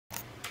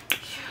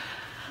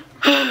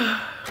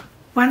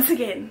Once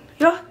again,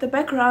 the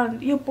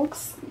background, your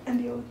books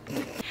and your...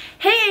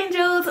 Hey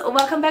angels,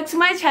 welcome back to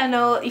my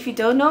channel. If you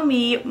don't know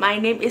me, my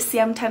name is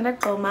Siyamthanda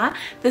Goma.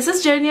 This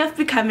is Journey of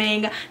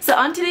Becoming. So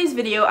on today's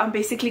video, I'm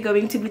basically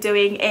going to be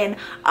doing an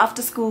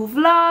after school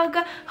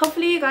vlog.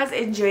 Hopefully you guys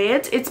enjoy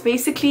it. It's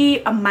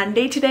basically a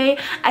Monday today.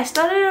 I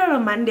started on a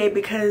Monday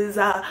because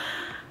I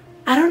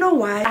don't know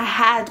why. I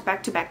had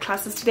back-to-back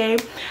classes today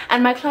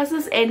and my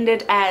classes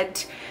ended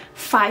at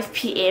 5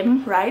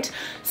 p.m. right?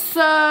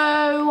 So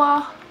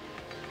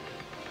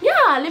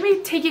yeah, let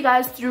me take you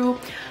guys through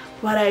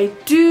what I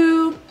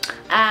do.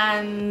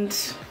 And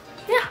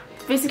yeah,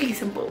 it's basically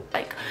simple.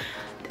 Like,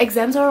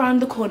 exams are around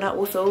the corner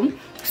also,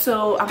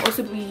 so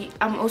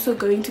I'm also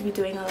going to be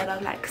doing a lot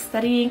of like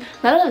studying.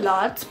 Not a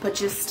lot, but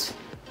just,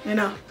 you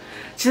know,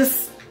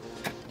 just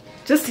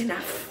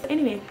enough.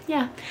 Anyway,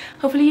 yeah,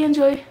 hopefully you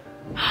enjoy.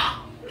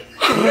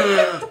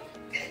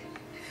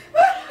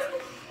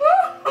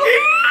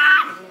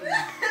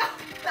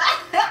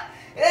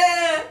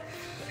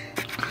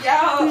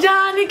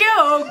 Johnny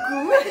go.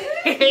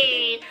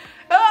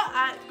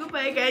 Oh,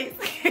 goodbye guys.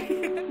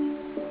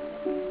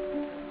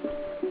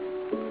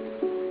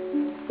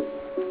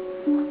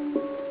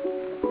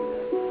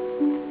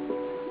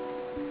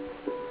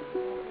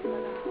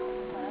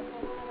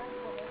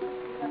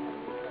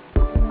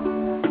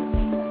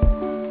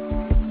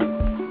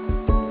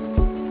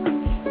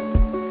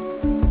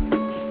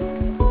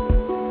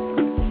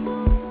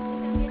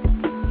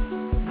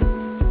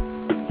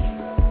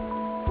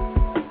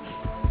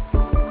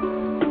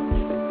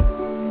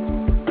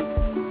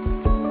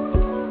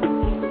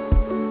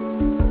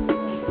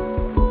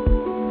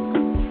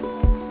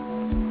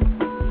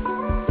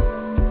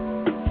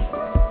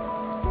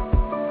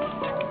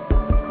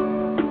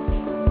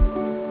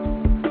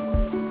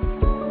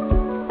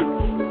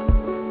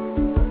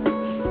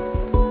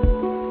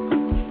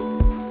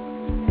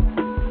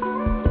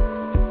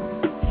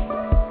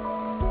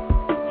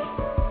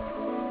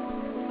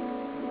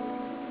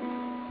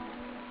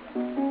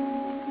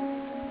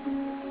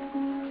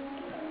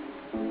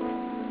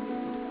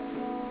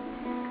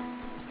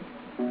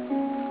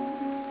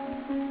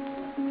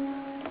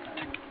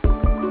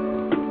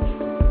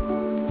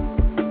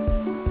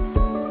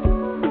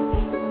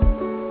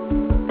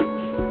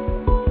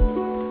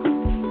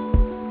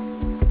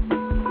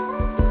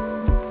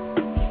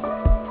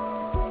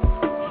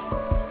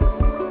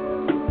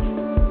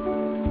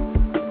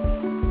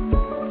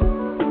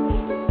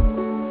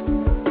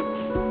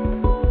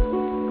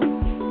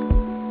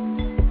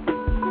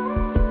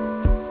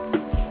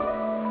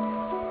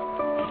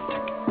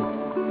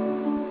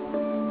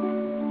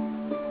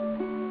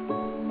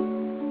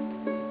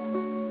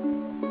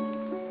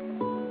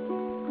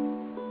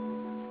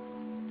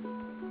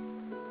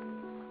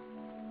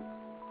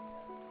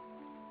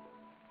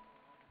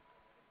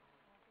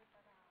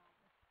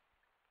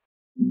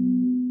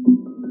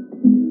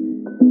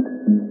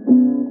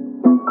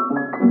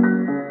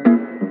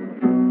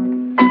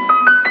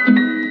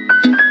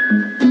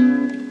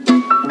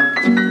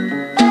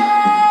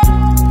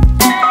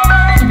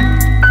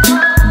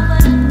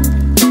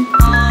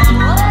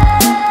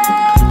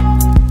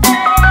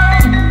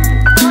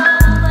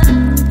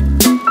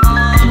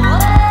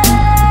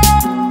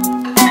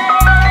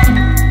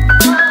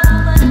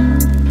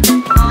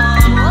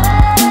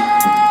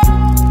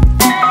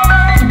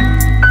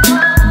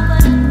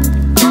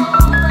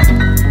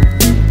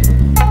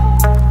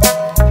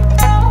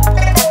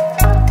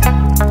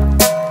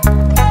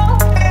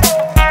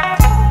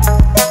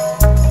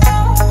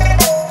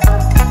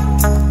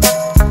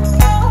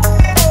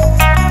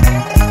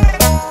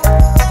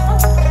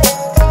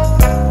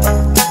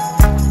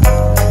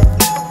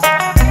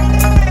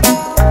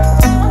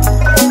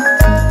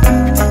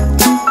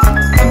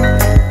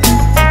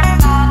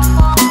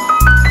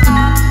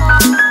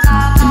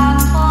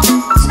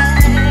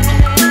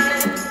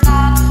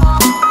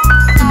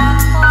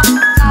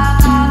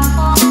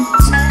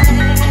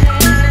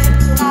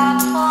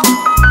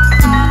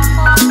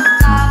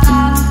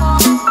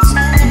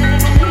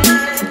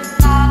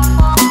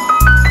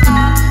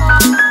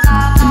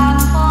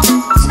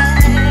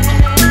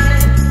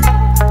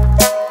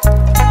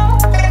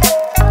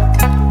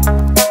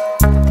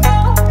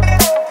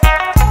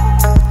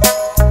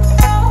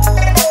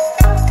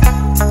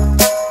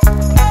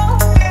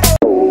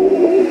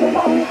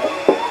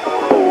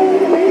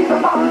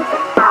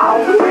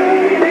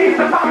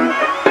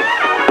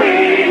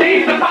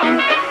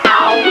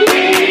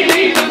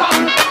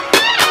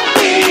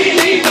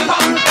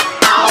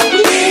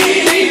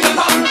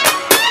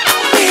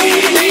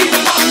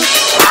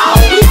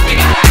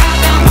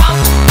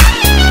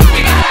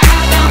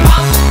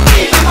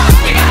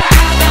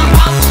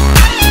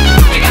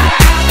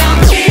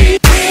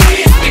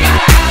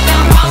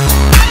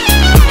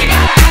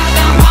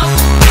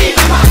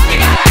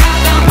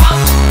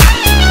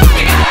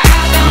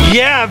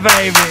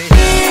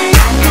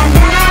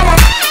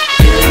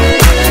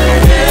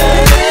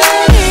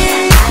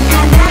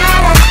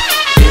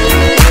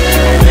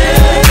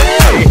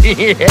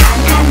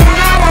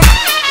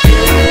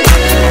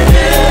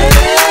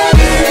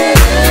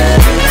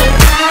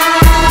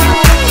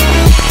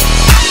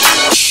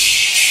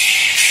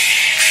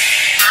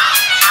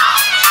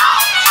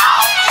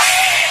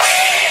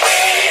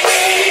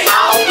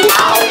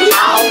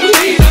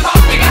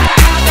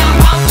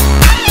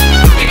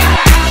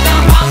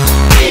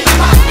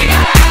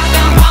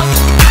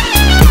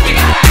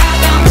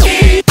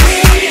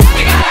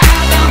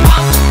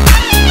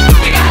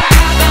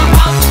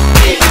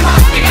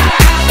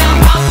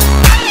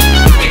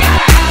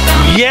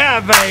 Yeah,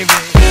 baby.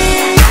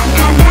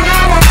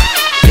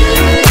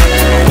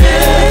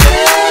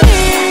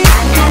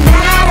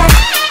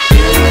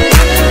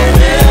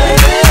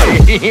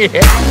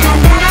 Yeah.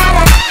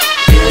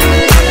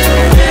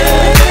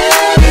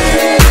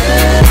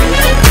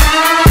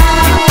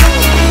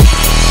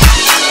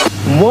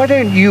 Why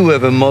don't you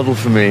ever model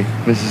for me,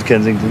 Mrs.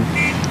 Kensington?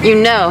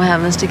 You know how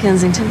Mr.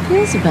 Kensington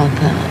feels about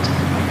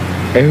that.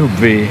 Oh,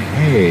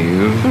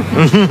 behave.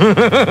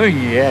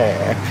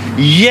 Yeah.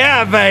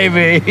 Yeah,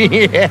 baby.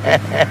 Yeah.